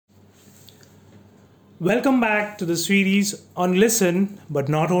Welcome back to the series on Listen but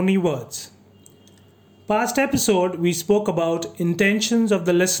Not Only Words. Past episode we spoke about intentions of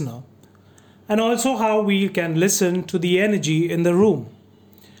the listener and also how we can listen to the energy in the room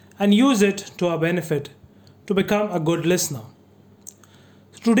and use it to our benefit to become a good listener.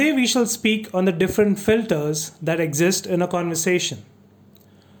 Today we shall speak on the different filters that exist in a conversation.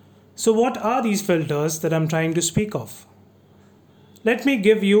 So what are these filters that I'm trying to speak of? Let me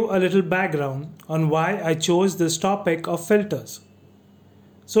give you a little background on why I chose this topic of filters.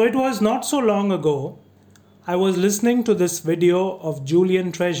 So it was not so long ago, I was listening to this video of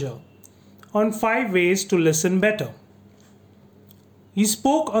Julian Treasure on 5 ways to listen better. He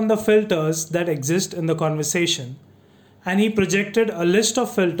spoke on the filters that exist in the conversation and he projected a list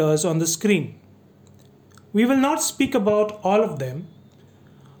of filters on the screen. We will not speak about all of them.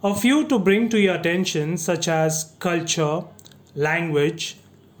 A few to bring to your attention such as culture, language,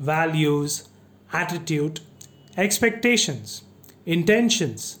 values, attitude, expectations,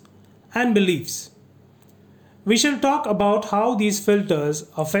 intentions, and beliefs. We shall talk about how these filters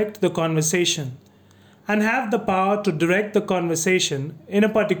affect the conversation and have the power to direct the conversation in a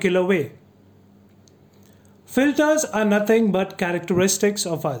particular way. Filters are nothing but characteristics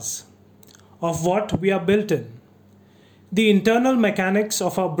of us, of what we are built in, the internal mechanics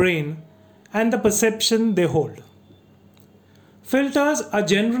of our brain, and the perception they hold. Filters are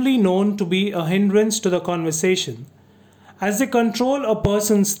generally known to be a hindrance to the conversation as they control a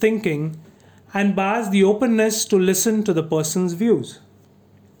person's thinking and bars the openness to listen to the person's views.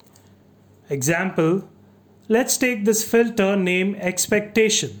 Example, let's take this filter named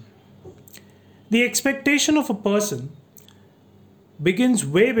expectation. The expectation of a person begins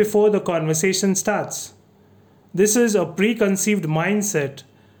way before the conversation starts. This is a preconceived mindset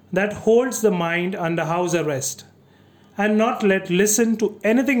that holds the mind under house arrest and not let listen to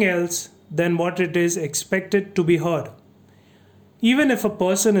anything else than what it is expected to be heard. Even if a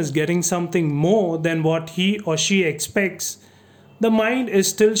person is getting something more than what he or she expects, the mind is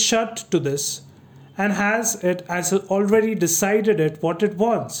still shut to this and has it as already decided it what it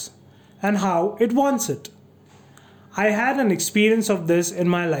wants and how it wants it. I had an experience of this in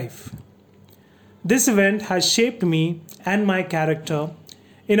my life. This event has shaped me and my character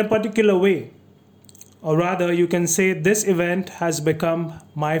in a particular way. Or rather, you can say this event has become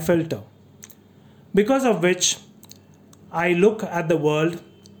my filter, because of which I look at the world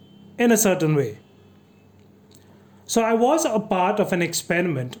in a certain way. So I was a part of an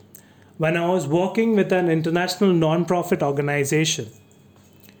experiment when I was working with an international non-profit organization.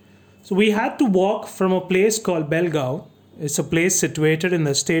 So we had to walk from a place called Belgaum. It's a place situated in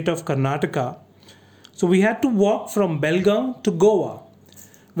the state of Karnataka. So we had to walk from Belgaum to Goa,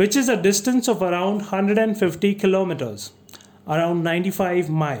 which is a distance of around 150 kilometers, around 95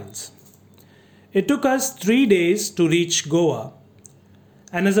 miles. It took us 3 days to reach Goa,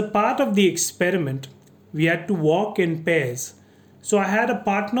 and as a part of the experiment, we had to walk in pairs, so I had a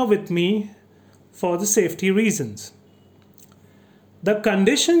partner with me for the safety reasons. The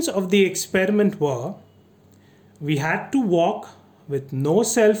conditions of the experiment were, we had to walk with no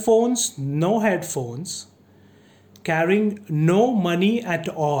cell phones, no headphones, carrying no money at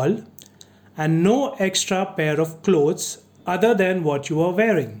all, and no extra pair of clothes other than what you are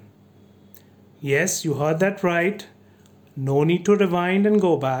wearing. Yes, you heard that right. No need to rewind and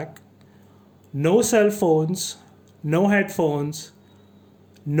go back. No cell phones, no headphones,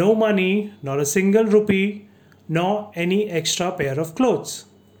 no money, not a single rupee, nor any extra pair of clothes.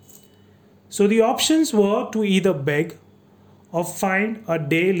 So the options were to either beg or find a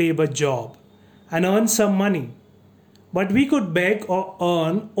day labor job and earn some money. But we could beg or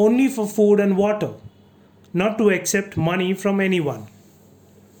earn only for food and water, not to accept money from anyone.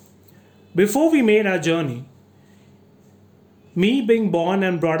 Before we made our journey, me being born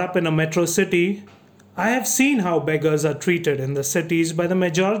and brought up in a metro city, I have seen how beggars are treated in the cities by the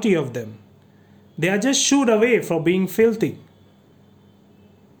majority of them. They are just shooed away for being filthy.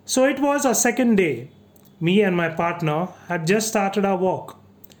 So it was our second day. Me and my partner had just started our walk,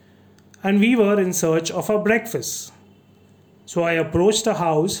 and we were in search of our breakfast. So I approached a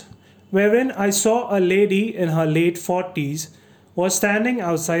house wherein I saw a lady in her late 40s was standing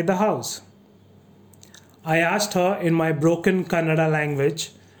outside the house. I asked her in my broken Kannada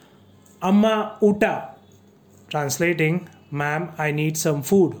language, Amma Uta, translating, Ma'am, I need some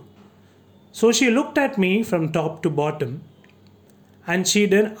food. So she looked at me from top to bottom and she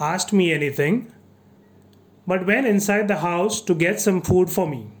didn't ask me anything but went inside the house to get some food for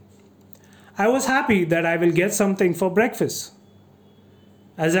me. I was happy that I will get something for breakfast.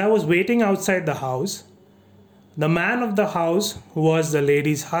 As I was waiting outside the house, the man of the house, who was the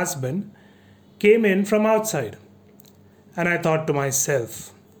lady's husband, came in from outside. And I thought to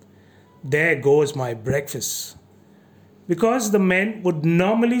myself, there goes my breakfast. Because the men would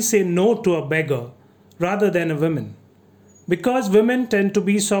normally say no to a beggar rather than a woman. Because women tend to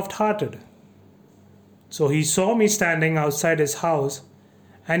be soft hearted. So he saw me standing outside his house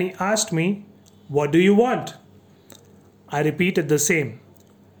and he asked me, "What do you want?" I repeated the same.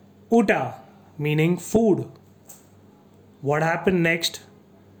 Uta, meaning food. What happened next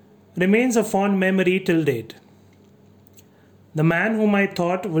remains a fond memory till date. The man whom I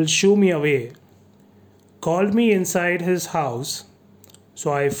thought will shoo me away called me inside his house,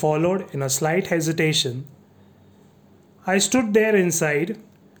 so I followed in a slight hesitation. I stood there inside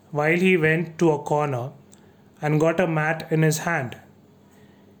while he went to a corner and got a mat in his hand.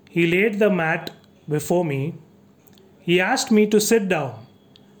 He laid the mat before me. He asked me to sit down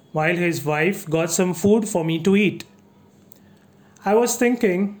while his wife got some food for me to eat. I was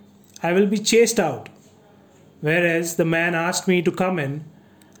thinking I will be chased out, whereas the man asked me to come in,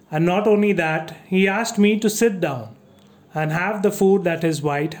 and not only that, he asked me to sit down and have the food that his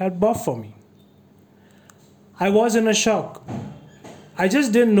wife had bought for me. I was in a shock. I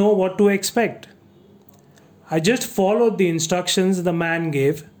just didn't know what to expect. I just followed the instructions the man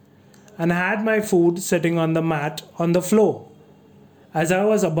gave and had my food sitting on the mat on the floor. As I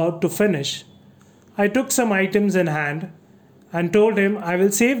was about to finish, I took some items in hand and told him I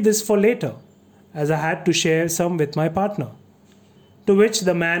will save this for later, as I had to share some with my partner. To which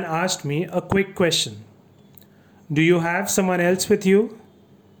the man asked me a quick question. "Do you have someone else with you?"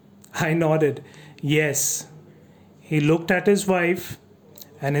 I nodded, yes. He looked at his wife,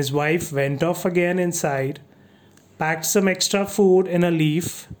 and his wife went off again inside, packed some extra food in a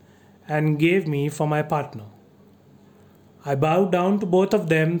leaf, and gave me for my partner. I bowed down to both of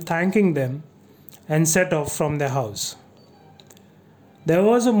them, thanking them, and set off from their house. There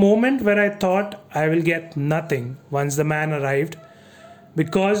was a moment where I thought I will get nothing once the man arrived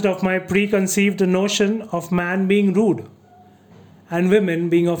because of my preconceived notion of man being rude and women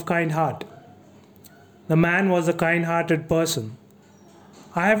being of kind heart. The man was a kind-hearted person.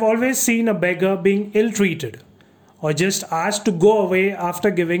 I have always seen a beggar being ill-treated or just asked to go away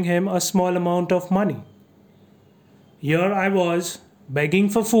after giving him a small amount of money. Here I was, begging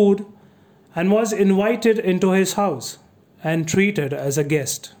for food, and was invited into his house and treated as a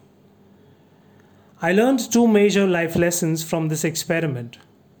guest. I learned two major life lessons from this experiment.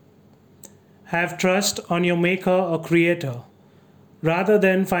 Have trust on your maker or creator, rather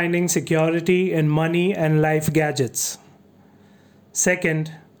than finding security in money and life gadgets.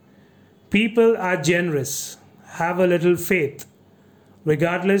 Second, people are generous, have a little faith,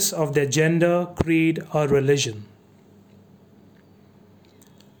 regardless of their gender, creed, or religion.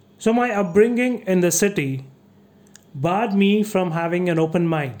 So my upbringing in the city barred me from having an open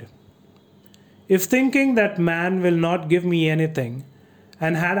mind. If thinking that man will not give me anything,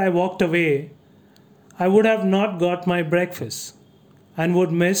 and had I walked away, I would have not got my breakfast and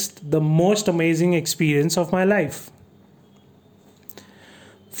would miss the most amazing experience of my life.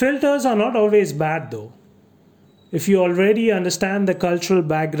 Filters are not always bad though. If you already understand the cultural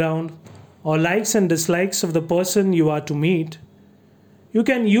background or likes and dislikes of the person you are to meet, you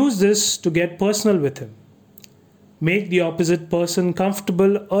can use this to get personal with him. Make the opposite person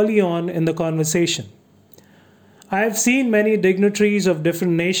comfortable early on in the conversation. I have seen many dignitaries of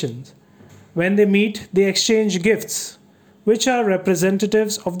different nations. When they meet, they exchange gifts, which are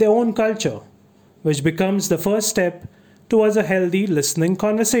representatives of their own culture, which becomes the first step towards a healthy listening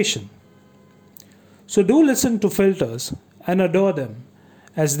conversation. So do listen to filters and adore them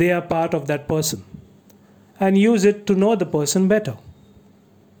as they are part of that person, and use it to know the person better.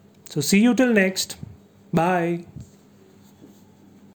 So see you till next. Bye.